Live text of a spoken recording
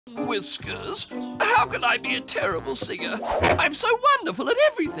Whiskers, how can I be a terrible singer? I'm so wonderful at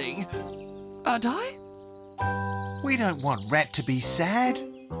everything. Aren't I? We don't want Rat to be sad.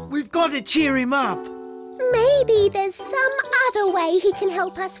 We've got to cheer him up. Maybe there's some other way he can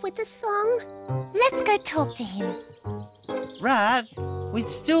help us with the song. Let's go talk to him. Rat, we'd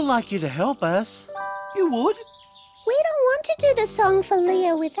still like you to help us. You would? We don't want to do the song for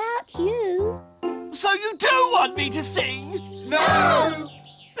Leah without you. So you do want me to sing? No!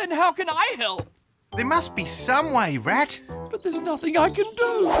 Then how can I help? There must be some way, Rat. But there's nothing I can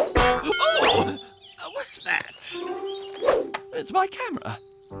do. Oh! What's that? It's my camera.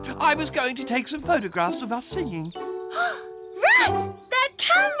 I was going to take some photographs of us singing. Rat! That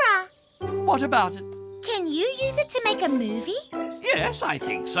camera! What about it? Can you use it to make a movie? Yes, I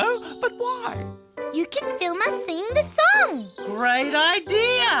think so. But why? You can film us singing the song. Great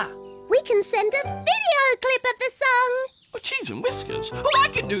idea! We can send a video clip of the song. Oh, cheese and whiskers. Oh, I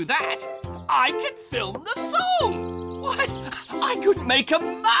can do that. I can film the song. Why, I could make a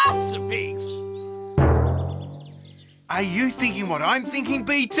masterpiece. Are you thinking what I'm thinking,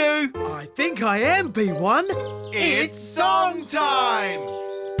 B2? I think I am, B1. It's song time!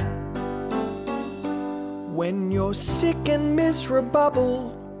 When you're sick and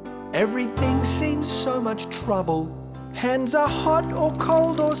miserable, everything seems so much trouble. Hands are hot or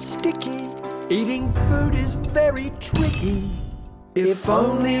cold or sticky. Eating food is very tricky. If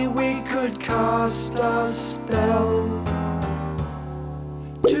only we could cast a spell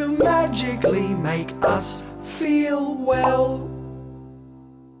to magically make us feel well.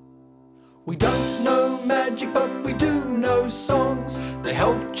 We don't know magic, but we do know songs. They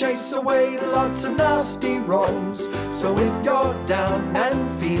help chase away lots of nasty wrongs. So if you're down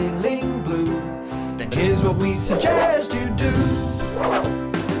and feeling blue, then here's what we suggest you do.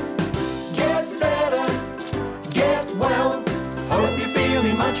 Get better, get well. Hope you're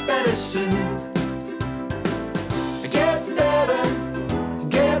feeling much better soon. Get better,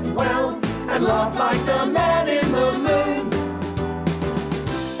 get well, and love like the man in the moon.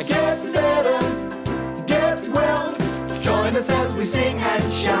 Get better, get well. Join us as we sing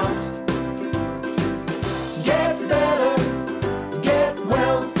and shout. Get better, get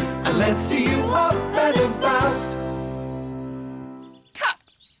well, and let's see you up and about. Cut!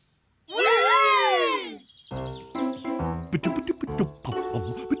 Hooray!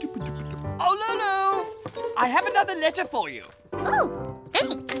 Oh, Lulu! I have another letter for you. Oh,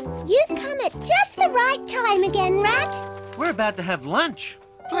 thanks. You've come at just the right time again, Rat. We're about to have lunch.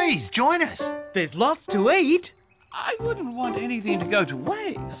 Please join us. There's lots to eat. I wouldn't want anything to go to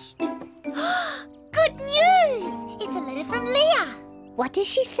waste. Good news! It's a letter from Leah. What does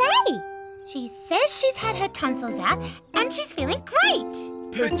she say? She says she's had her tonsils out and she's feeling great.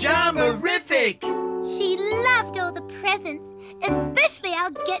 Pyjama-rific! She loved all the presents, especially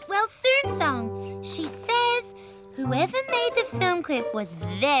our Get Well Soon song. She says whoever made the film clip was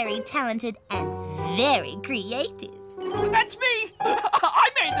very talented and very creative. That's me! I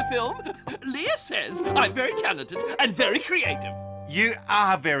made the film. Leah says I'm very talented and very creative. You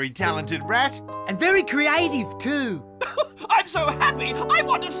are very talented, Rat. And very creative, too. I'm so happy, I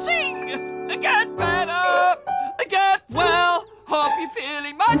want to sing! Get better! Get well! Hope you're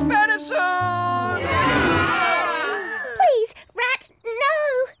feeling much better soon! Please, Rat,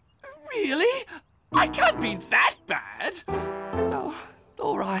 no. Really? I can't be that bad. Oh,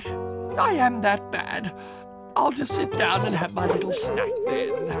 all right. I am that bad. I'll just sit down and have my little snack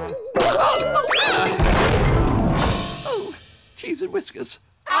then. Oh, cheese and whiskers.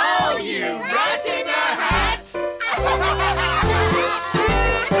 Oh, you rat in a hat!